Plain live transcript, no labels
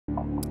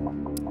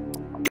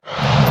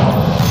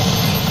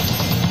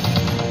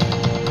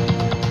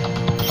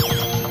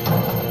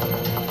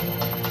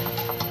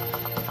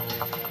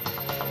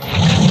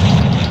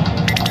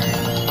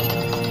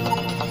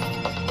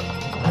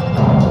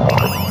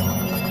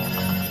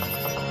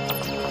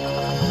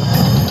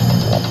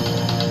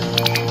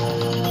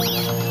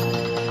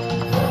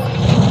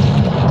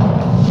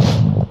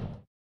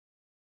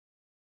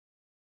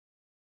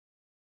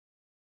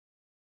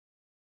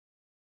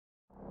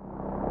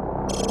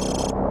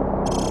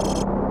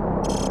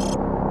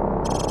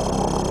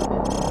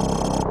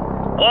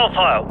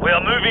Wildfire, we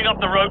are moving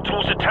up the road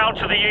towards a town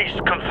to the east.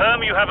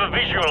 Confirm you have a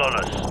visual on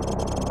us.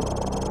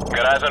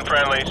 Got eyes on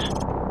friendlies.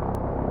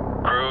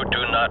 Crew,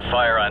 do not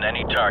fire on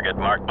any target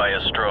marked by a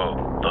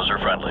strobe. Those are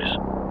friendlies.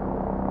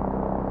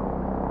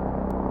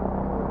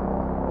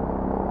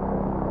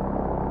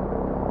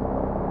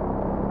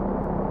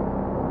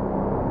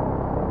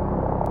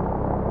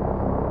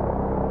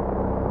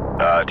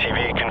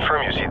 TV,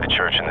 confirm you see the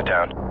church in the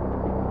town.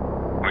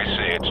 We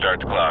see it.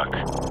 Start the clock.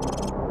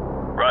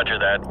 Roger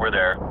that. We're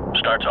there.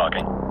 Start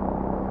talking.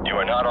 You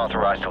are not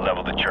authorized to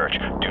level the church.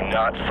 Do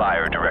not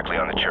fire directly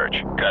on the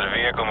church. Got a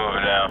vehicle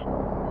moving now.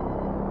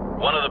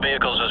 One of the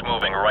vehicles is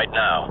moving right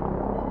now.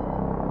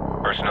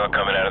 Personnel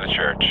coming out of the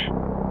church.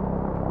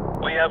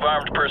 We have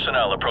armed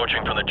personnel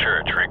approaching from the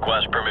church.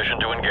 Request permission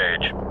to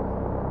engage.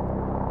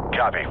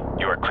 Copy.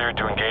 You are cleared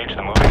to engage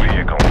the moving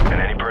vehicle and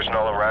any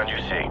personnel around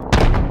you see.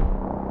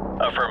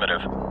 Affirmative.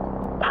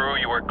 Crew,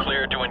 you are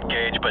cleared to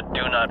engage, but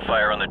do not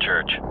fire on the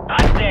church.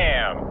 Hot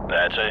damn!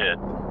 That's a hit.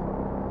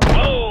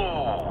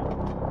 Whoa!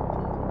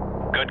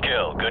 Good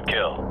kill, good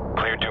kill.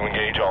 Cleared to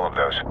engage all of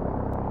those.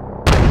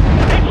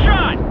 Good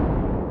shot!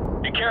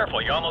 Be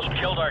careful, you almost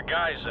killed our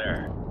guys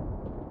there.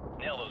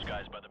 Nail those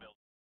guys by the building.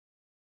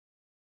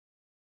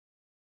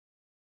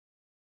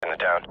 In the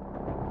town.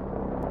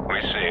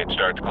 We see it.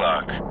 Start the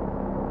clock.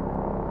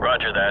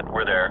 Roger that.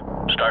 We're there.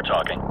 Start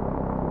talking.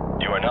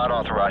 You are not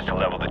authorized to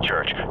level the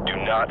church. Do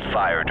not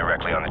fire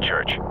directly on the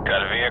church.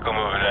 Got a vehicle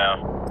moving now.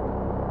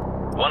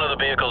 One of the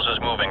vehicles is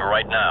moving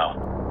right now.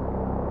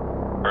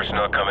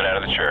 Personnel coming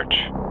out of the church.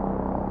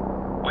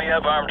 We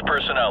have armed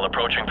personnel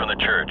approaching from the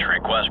church.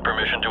 Request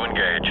permission to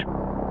engage.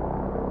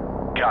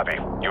 Copy.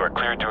 You are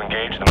cleared to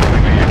engage the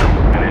moving vehicle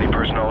and any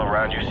personnel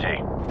around you see.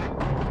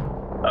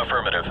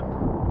 Affirmative.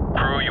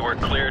 Crew, you are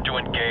cleared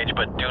to engage,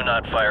 but do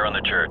not fire on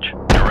the church.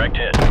 Direct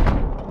hit.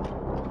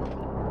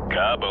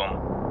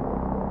 Kaboom.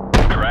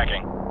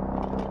 Tracking.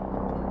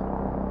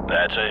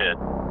 That's a hit.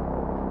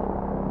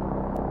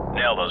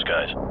 Nail those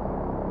guys.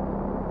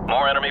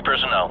 More enemy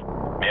personnel.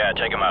 Yeah,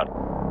 take him out.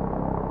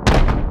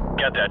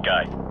 Get that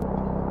guy.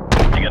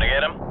 You gonna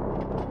get him?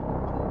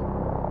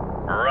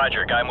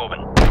 Roger, guy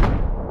moving.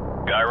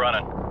 Guy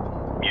running.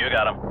 You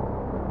got him.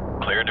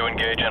 Cleared to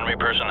engage enemy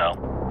personnel.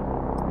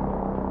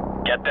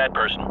 Get that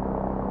person.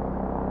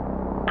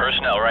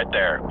 Personnel right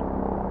there.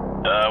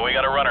 We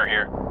got a runner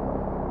here.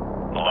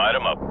 Light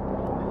him up.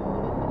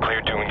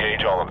 Cleared to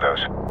engage all of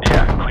those.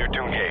 Yeah, cleared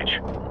to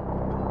engage.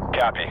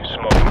 Copy.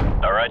 Smoke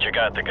him. All right, you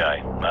got the guy.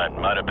 I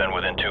might have been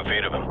within 2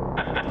 feet of him.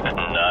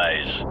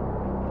 Nice.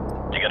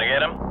 You gonna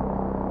get him?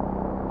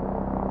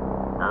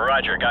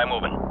 Roger, guy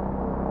moving.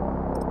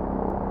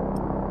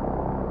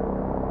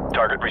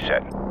 Target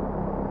reset.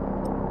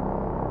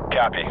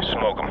 Copy.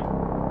 Smoke him.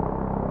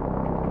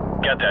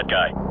 Get that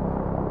guy.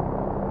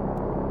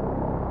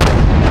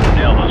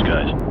 Nail those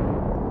guys.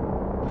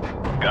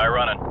 Guy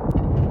running.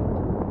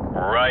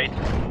 Right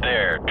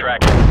there.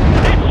 Tracking.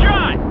 It's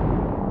shot!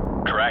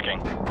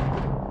 Tracking.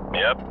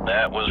 Yep,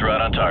 that was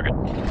right on target.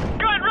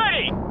 Gun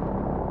ready!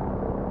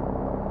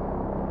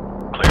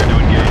 Clear to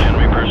engage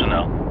enemy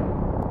personnel.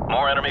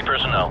 More enemy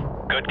personnel.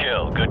 Good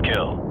kill, good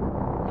kill.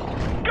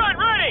 Gun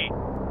ready!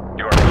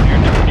 You are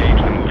cleared to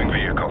engage the moving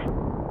vehicle.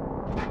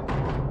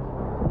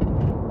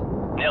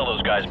 Nail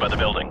those guys by the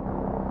building.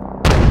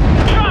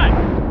 Shot!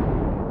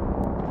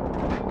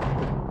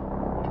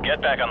 Get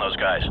back on those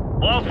guys.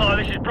 Wildfire,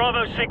 this is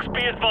Bravo 6.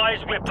 Be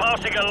advised, we're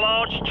passing a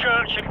large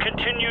church and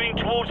continuing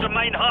towards the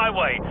main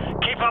highway.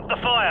 Keep up the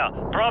fire.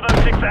 Bravo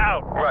 6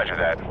 out. Roger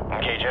that.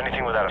 Engage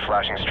anything without a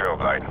flashing strobe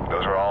light.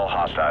 Those are all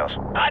hostiles.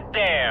 Hot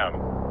damn!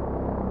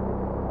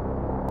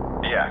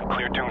 Yeah,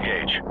 cleared to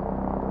engage.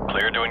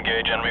 Clear to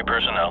engage enemy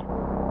personnel.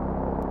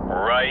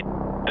 Right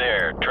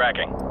there.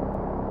 Tracking.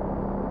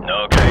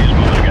 Okay, he's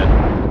moving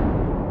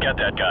again. Get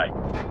that guy.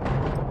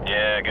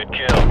 Yeah, good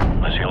kill.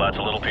 I see lots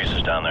of little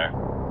pieces down there.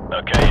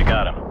 Okay, you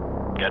got him.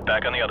 Get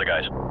back on the other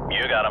guys.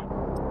 You got him.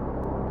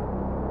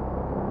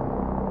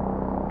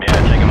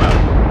 Yeah, take him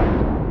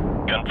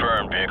out.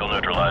 Confirmed. Vehicle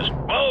neutralized.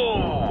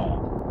 Whoa!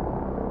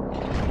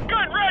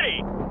 Gun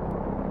ready!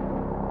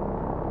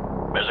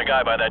 There's a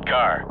guy by that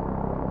car.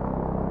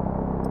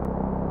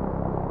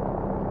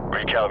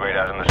 Recalibrate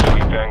out on the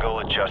sweep angle,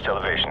 adjust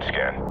elevation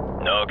scan.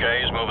 Okay,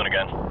 he's moving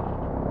again.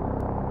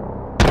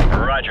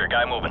 Roger,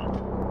 guy moving.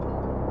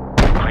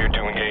 Cleared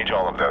to engage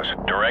all of those.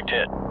 Direct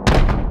hit.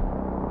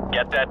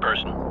 Get that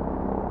person.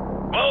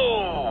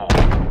 Whoa!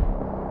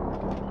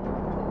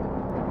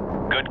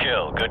 Good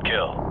kill, good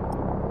kill.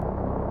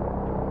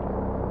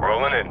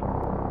 Rolling in.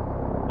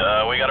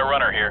 We got a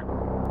runner here.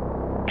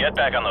 Get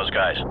back on those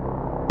guys.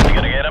 You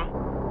gonna get him?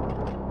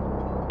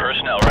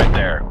 Personnel right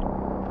there.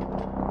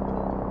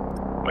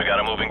 We got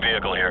a moving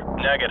vehicle here.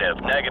 Negative,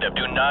 negative.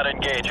 Do not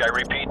engage. I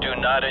repeat, do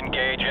not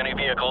engage any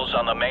vehicles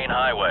on the main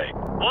highway.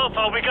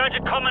 Wolfo, we're going to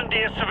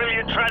commandeer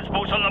civilian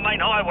transports on the main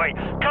highway.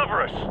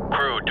 Cover us.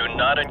 Crew, do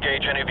not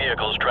engage any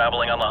vehicles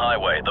traveling on the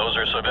highway. Those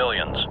are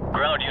civilians.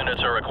 Ground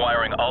units are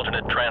requiring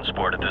alternate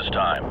transport at this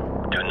time.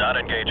 Do not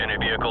engage any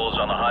vehicles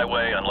on the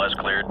highway unless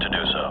cleared to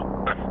do so.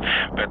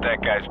 Bet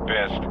that guy's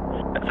pissed.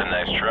 That's a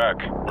nice truck.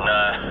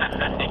 Nah,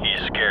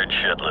 he's scared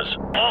shitless.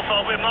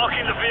 Alpha, we're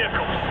marking the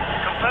vehicles.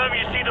 Confirm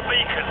you see the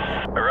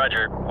beacons.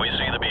 Roger, we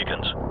see the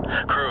beacons.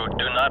 Crew,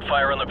 do not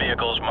fire on the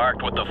vehicles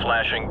marked with the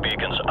flashing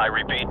beacons. I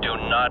repeat, do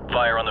not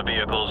fire on the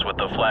vehicles with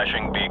the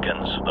flashing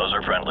beacons. Those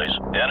are friendlies.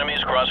 Enemies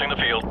crossing the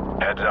field.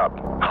 Heads up.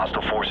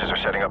 Hostile forces are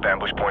setting up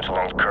ambush points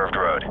along the curved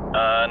road.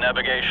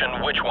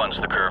 Navigation, which one's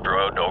the curved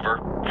road? Over.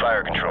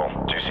 Fire control.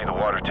 Do you see the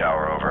water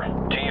tower? Over.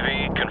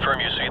 TV, confirm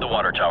you see the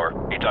water tower.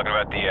 You talking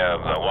about the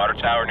water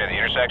tower near the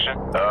intersection?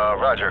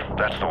 Roger.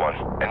 That's the one.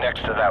 And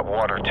next to that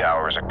water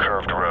tower is a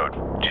curved road.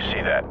 Do you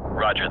see that?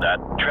 Roger that.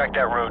 Track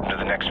that road into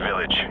the next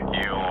village.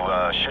 You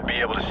should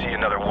be able to see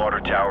another water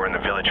tower in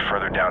the village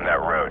further down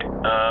that road.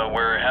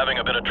 We're having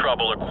a bit of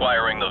trouble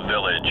acquiring the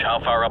village. How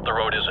far up the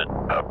road is it?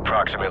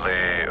 Approximately,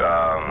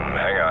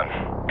 hang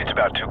on. It's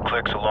about 2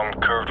 clicks along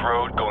the curved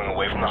road going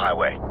away from the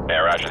highway.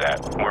 Yeah, roger that.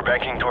 We're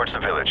banking towards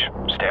the village.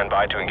 Stand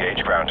by to engage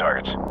ground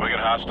targets. We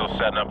got hostiles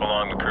setting up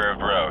along the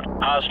curved road.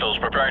 Hostiles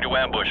preparing to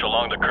ambush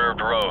along the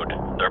curved road.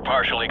 They're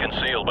partially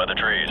concealed by the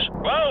trees.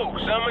 Whoa!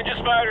 Someone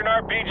just fired an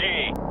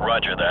RPG!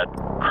 Roger that.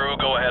 Crew,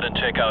 go ahead and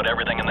take out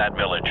everything in that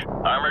village.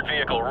 Armored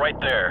vehicle right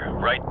there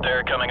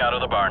coming out of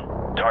the barn.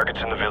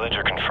 Targets in the village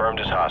are confirmed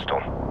as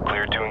hostile.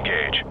 Cleared to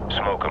engage.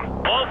 Smoke them.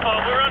 Alpha,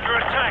 we're under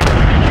attack.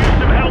 We could use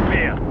some help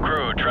here.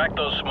 Crew, track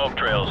those smoke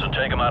trails and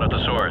take them out at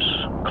the source.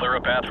 Clear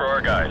a path for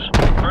our guys.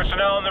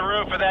 Personnel on the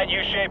roof of that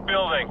U-shaped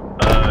building.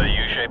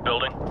 U-shaped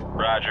building?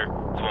 Roger.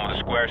 It's the one with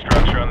the square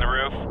structure on the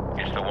roof.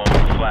 It's the one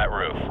with the flat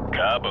roof.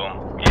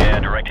 Kaboom. Yeah,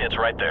 direct hits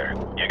right there.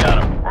 You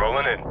got him.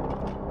 Rolling in.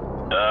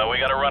 We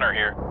got a runner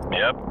here.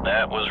 Yep,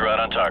 that was right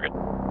on target.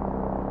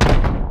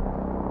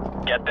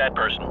 Get that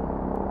person.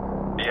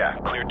 Yeah,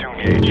 cleared to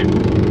engage.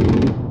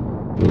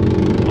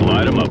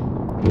 Light him up.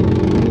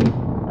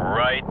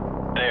 Right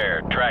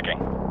there, tracking.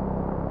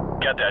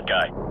 Get that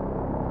guy.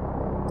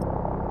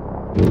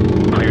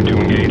 Cleared to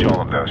engage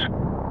all of those.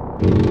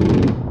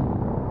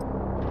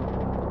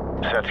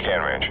 Set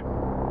scan range.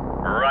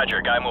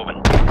 Roger, guy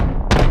moving.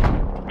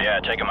 Yeah,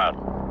 take him out.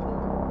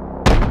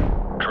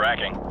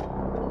 Tracking.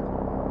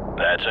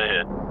 That's a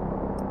hit.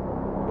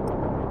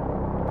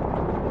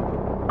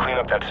 Clean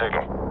up that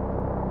signal.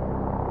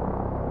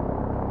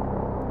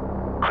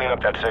 Clean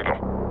up that signal.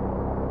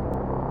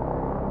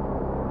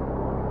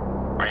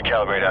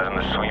 Recalibrate as in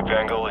the sweep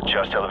angle,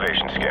 adjust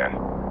elevation scan.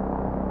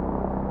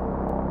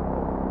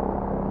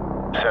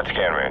 Set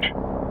scan range.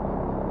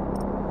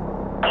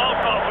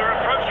 Alpha, we're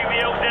approaching the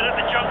LZ at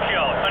the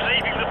junkyard and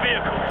leaving the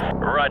vehicles.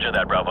 Roger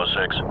that, Bravo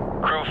 6.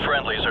 Crew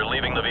friendlies are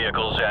leaving the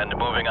vehicles and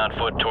moving on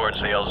foot towards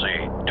the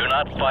LZ. Do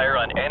not fire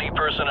on any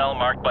personnel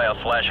marked by a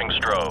flashing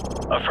strobe.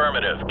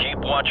 Affirmative. Keep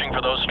watching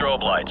for those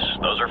strobe lights.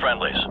 Those are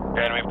friendlies.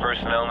 Enemy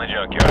personnel in the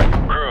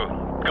junkyard. Crew,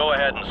 go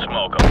ahead and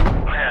smoke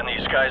them. Man,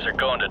 these guys are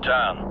going to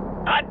town.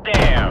 Hot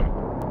damn!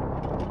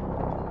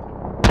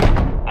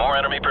 More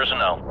enemy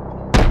personnel.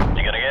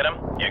 You gonna get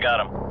him? You got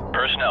him.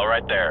 Personnel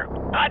right there.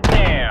 Hot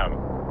damn!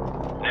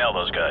 Nail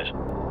those guys.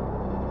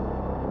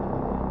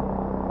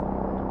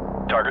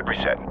 Target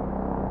reset.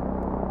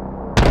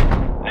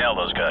 Nail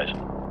those guys.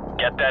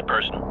 Get that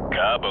person.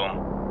 Kaboom.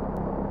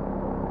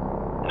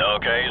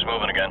 Okay, he's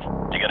moving again.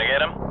 You gonna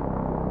get him?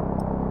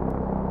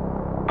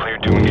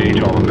 Cleared to engage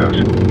all of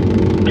those.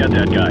 Get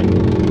that guy.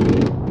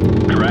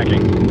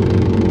 Tracking.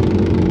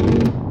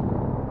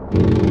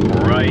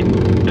 Right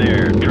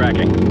there,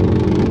 tracking.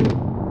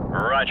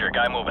 Roger,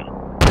 guy moving.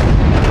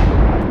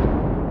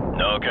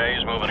 Okay,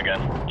 he's moving again.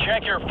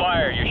 Check your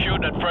fire, you're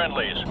shooting at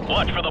friendlies.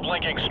 Watch for the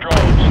blinking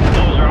strobes.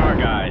 Those are our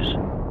guys.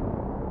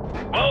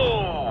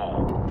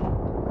 Whoa!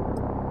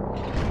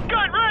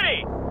 Gun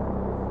ready!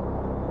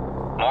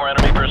 More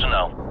enemy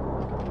personnel.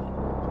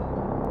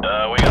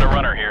 We got a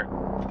runner here.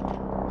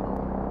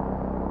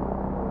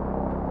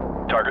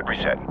 Target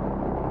reset.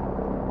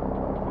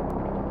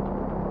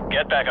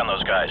 Get back on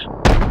those guys.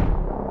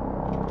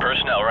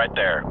 Personnel right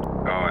there.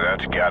 Oh,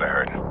 that's gotta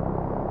hurt.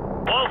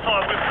 Alpha,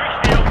 we've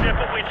reached the LZ,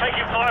 but we're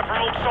taking fire from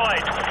all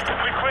sides.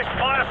 Request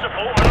fire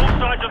support on all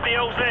sides of the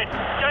LZ.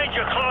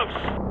 Danger close.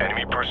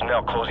 Enemy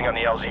personnel closing on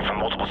the LZ from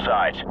multiple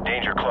sides.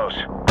 Danger close.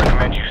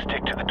 Recommend you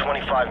stick to the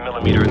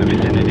 25mm in the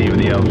vicinity of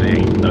the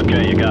LZ.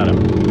 Okay, you got him.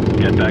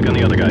 Get back on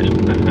the other guys.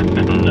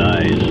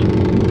 Nice.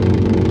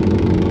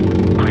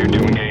 Clear to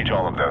engage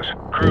all of those.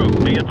 Crew,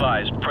 be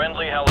advised.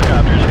 Friendly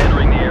helicopters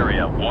entering the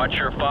area. Watch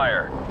your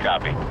fire.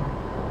 Copy.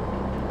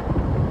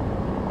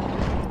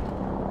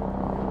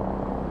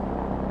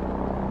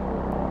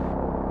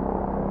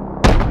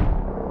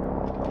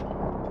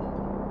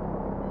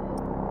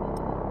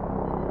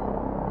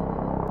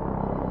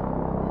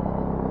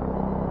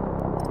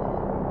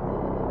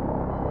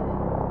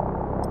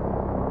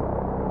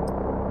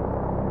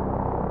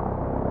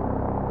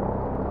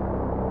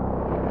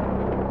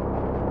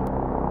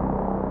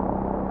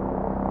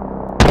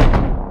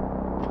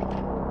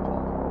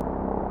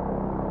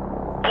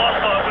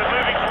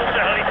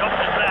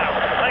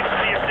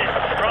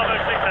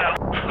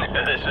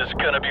 This is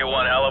gonna be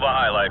one hell of a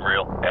highlight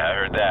reel. Yeah, I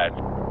heard that.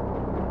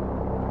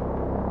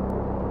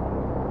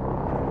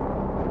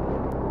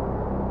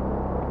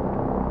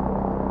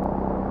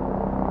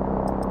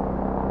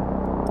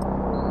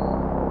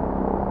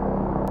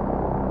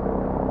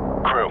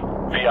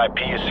 VIP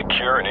is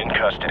secure and in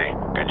custody.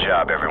 Good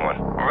job,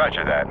 everyone.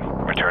 Roger that.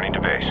 Returning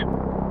to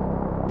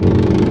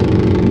base.